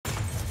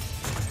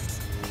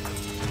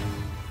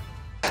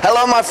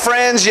Hello my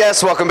friends,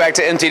 yes, welcome back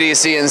to MTD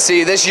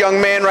CNC. This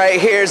young man right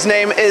here, his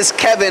name is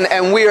Kevin,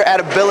 and we are at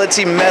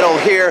Ability Metal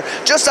here,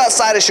 just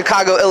outside of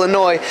Chicago,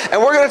 Illinois,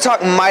 and we're going to talk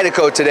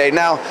MIDACO today.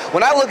 Now,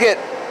 when I look at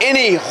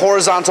any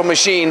horizontal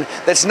machine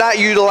that's not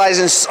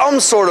utilizing some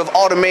sort of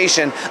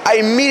automation, I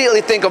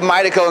immediately think of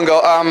MIDACO and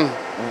go,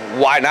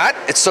 why not?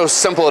 It's so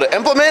simple to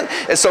implement,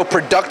 it's so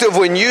productive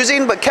when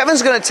using, but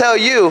Kevin's going to tell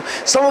you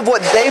some of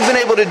what they've been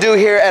able to do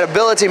here at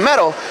Ability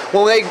Metal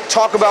when they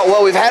talk about,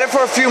 well, we've had it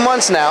for a few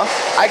months now,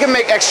 I can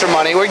make extra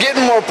money, we're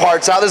getting more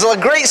parts out. There's a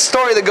great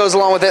story that goes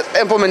along with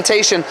the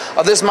implementation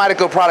of this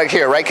MIDACO product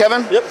here, right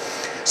Kevin? Yep.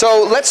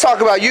 So let's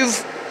talk about,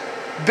 you've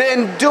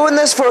been doing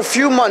this for a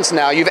few months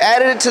now. You've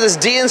added it to this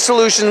DN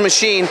Solutions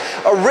machine.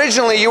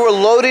 Originally, you were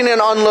loading and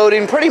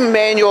unloading pretty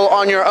manual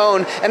on your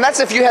own, and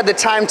that's if you had the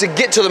time to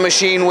get to the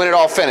machine when it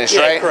all finished,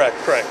 right? Yeah,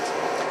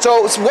 correct.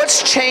 So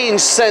what's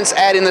changed since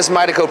adding this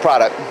MIDACO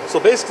product? So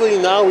basically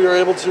now we are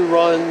able to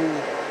run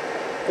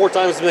 4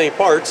 times as many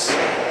parts.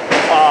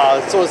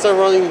 So instead of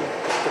running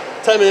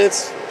for 10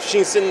 minutes,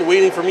 machine sitting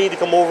waiting for me to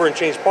come over and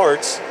change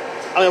parts,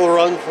 I'm able to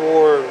run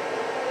for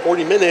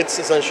 40 minutes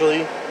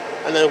essentially,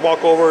 and then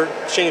walk over,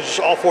 change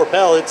all 4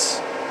 pallets,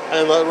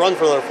 and let it run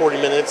for another 40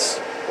 minutes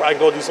where I can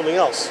go do something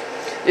else.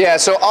 Yeah,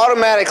 so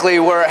automatically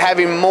we're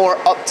having more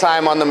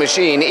uptime on the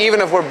machine,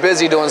 even if we're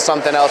busy doing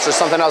something else or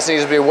something else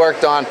needs to be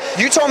worked on.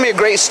 You told me a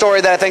great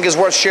story that I think is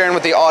worth sharing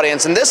with the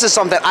audience, and this is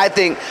something I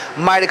think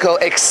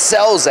MIDACO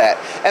excels at.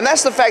 And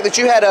that's the fact that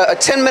you had a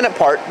 10-minute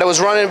part that was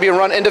being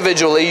run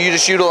individually. You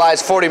just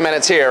utilized 40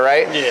 minutes here,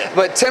 right? Yeah.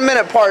 But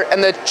 10-minute part,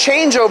 and the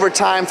changeover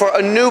time for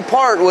a new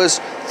part was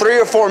 3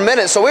 or 4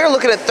 minutes. So we were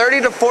looking at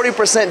 30 to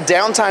 40%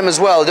 downtime as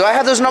well. Do I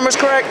have those numbers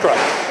correct?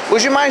 Correct.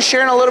 Would you mind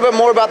sharing a little bit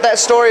more about that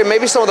story and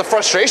maybe some of the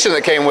frustration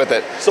that came with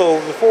it? So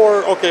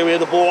before, okay, we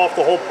had to blow off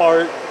the whole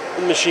part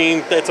in the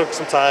machine. That took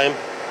some time.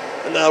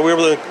 And now we were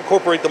able to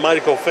incorporate the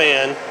MIDACO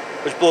fan,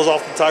 which blows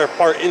off the entire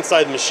part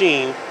inside the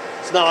machine.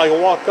 So now I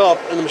can walk up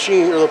and the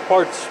machine, or the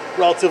part's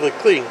relatively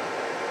clean.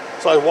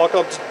 So I walk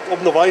up,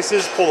 open the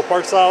vices, pull the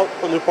parts out,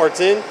 put new parts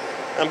in,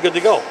 and I'm good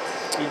to go.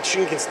 The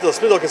machine can still,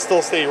 Spindle can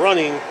still stay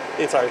running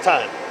the entire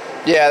time.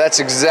 Yeah, that's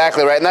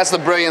exactly right, and that's the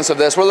brilliance of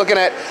this. We're looking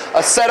at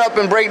a setup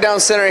and breakdown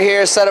center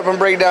here, setup and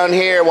breakdown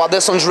here, while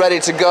this one's ready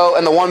to go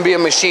and the one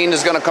being machined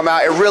is going to come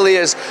out. It really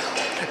is,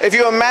 if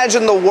you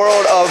imagine the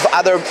world of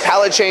either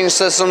pallet change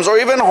systems or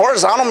even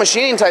horizontal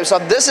machining type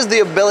stuff, this is the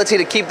ability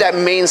to keep that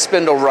main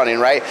spindle running,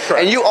 right?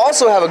 Correct. And you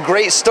also have a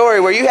great story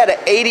where you had an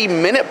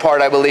 80-minute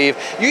part, I believe.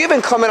 You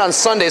even come in on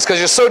Sundays because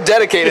you're so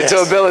dedicated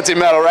to Ability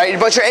Metal, right?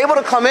 But you're able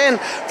to come in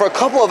for a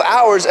couple of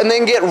hours and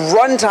then get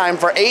runtime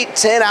for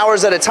 8-10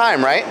 hours at a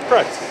time, right?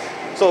 Correct.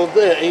 So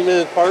the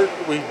 8-minute part,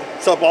 we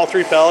set up all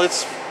 3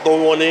 pallets,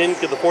 load one in,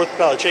 get the 4th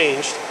pallet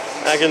changed,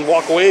 and I can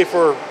walk away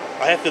for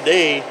half the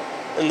day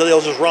and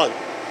they'll just run.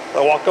 I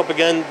walk up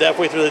again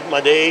halfway through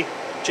my day,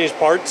 change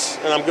parts,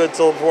 and I'm good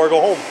till before I go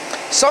home.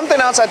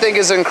 Something else I think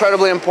is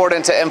incredibly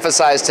important to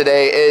emphasize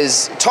today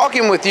is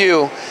talking with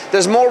you,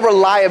 there's more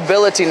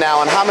reliability now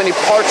on how many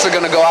parts are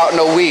going to go out in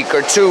a week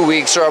or 2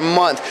 weeks or a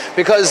month.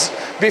 Because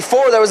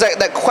before there was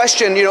that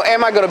question, you know,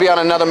 am I going to be on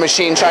another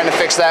machine trying to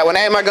fix that? When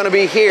am I going to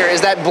be here?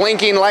 Is that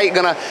blinking light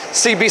going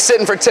to be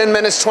sitting for 10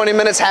 minutes, 20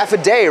 minutes, half a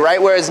day,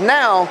 right? Whereas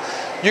now,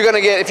 you're going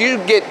to get, if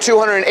you get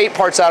 208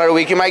 parts out of a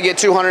week, you might get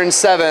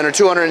 207 or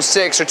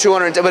 206 or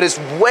 200, but it's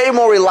way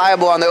more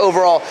reliable on the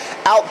overall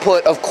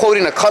output of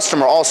quoting a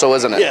customer also,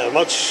 isn't it? Yeah,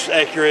 much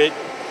accurate.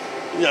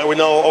 You know, we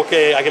know,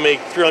 okay, I can make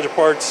 300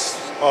 parts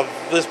of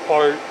this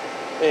part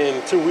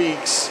in 2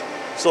 weeks.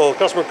 So the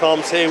customer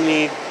comes, hey, we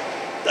need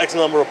X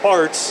number of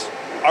parts.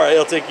 All right,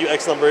 it'll take you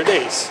X number of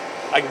days.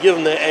 I can give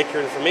them that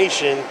accurate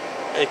information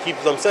and it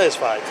keeps them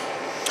satisfied.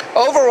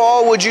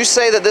 Overall, would you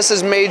say that this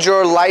has made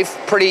your life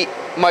pretty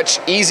much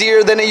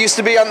easier than it used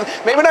to be on,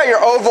 maybe not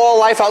your overall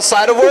life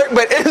outside of work,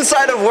 but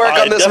inside of work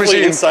on this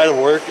machine? Inside of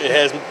work, it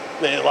has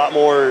made it a lot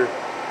more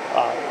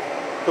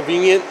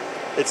convenient.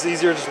 It's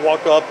easier to just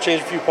walk up,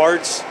 change a few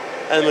parts,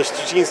 and the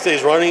machine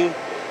stays running.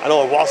 I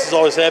know my boss is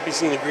always happy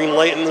seeing the green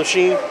light in the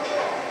machine.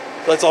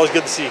 So that's always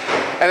good to see.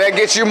 And that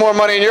gets you more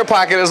money in your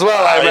pocket as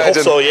well, I imagine.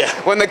 Hope so, yeah.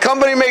 When the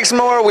company makes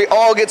more, we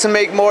all get to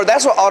make more.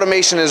 That's what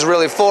automation is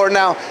really for.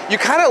 Now, you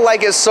kind of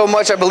like it so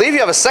much, I believe you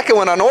have a second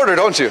one on order,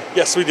 don't you?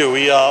 Yes, we do.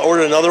 We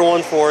ordered another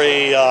one for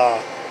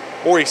a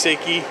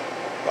Moriseki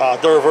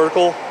Dura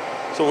Vertical.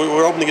 So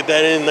we're hoping to get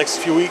that in the next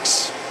few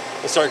weeks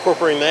and start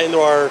incorporating that into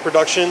our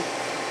production.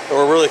 And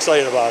we're really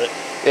excited about it.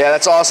 Yeah,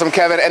 that's awesome,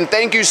 Kevin. And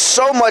thank you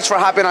so much for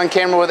hopping on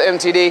camera with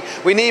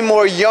MTD. We need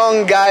more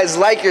young guys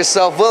like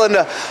yourself willing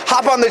to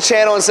hop on the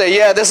channel and say,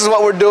 yeah, this is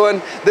what we're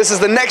doing. This is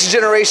the next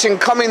generation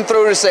coming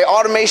through to say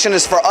automation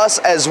is for us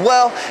as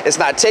well. It's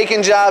not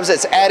taking jobs,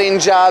 it's adding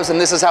jobs, and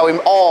this is how we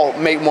all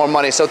make more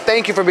money. So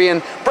thank you for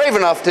being brave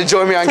enough to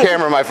join me on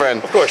camera, my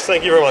friend. Of course,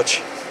 thank you very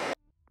much.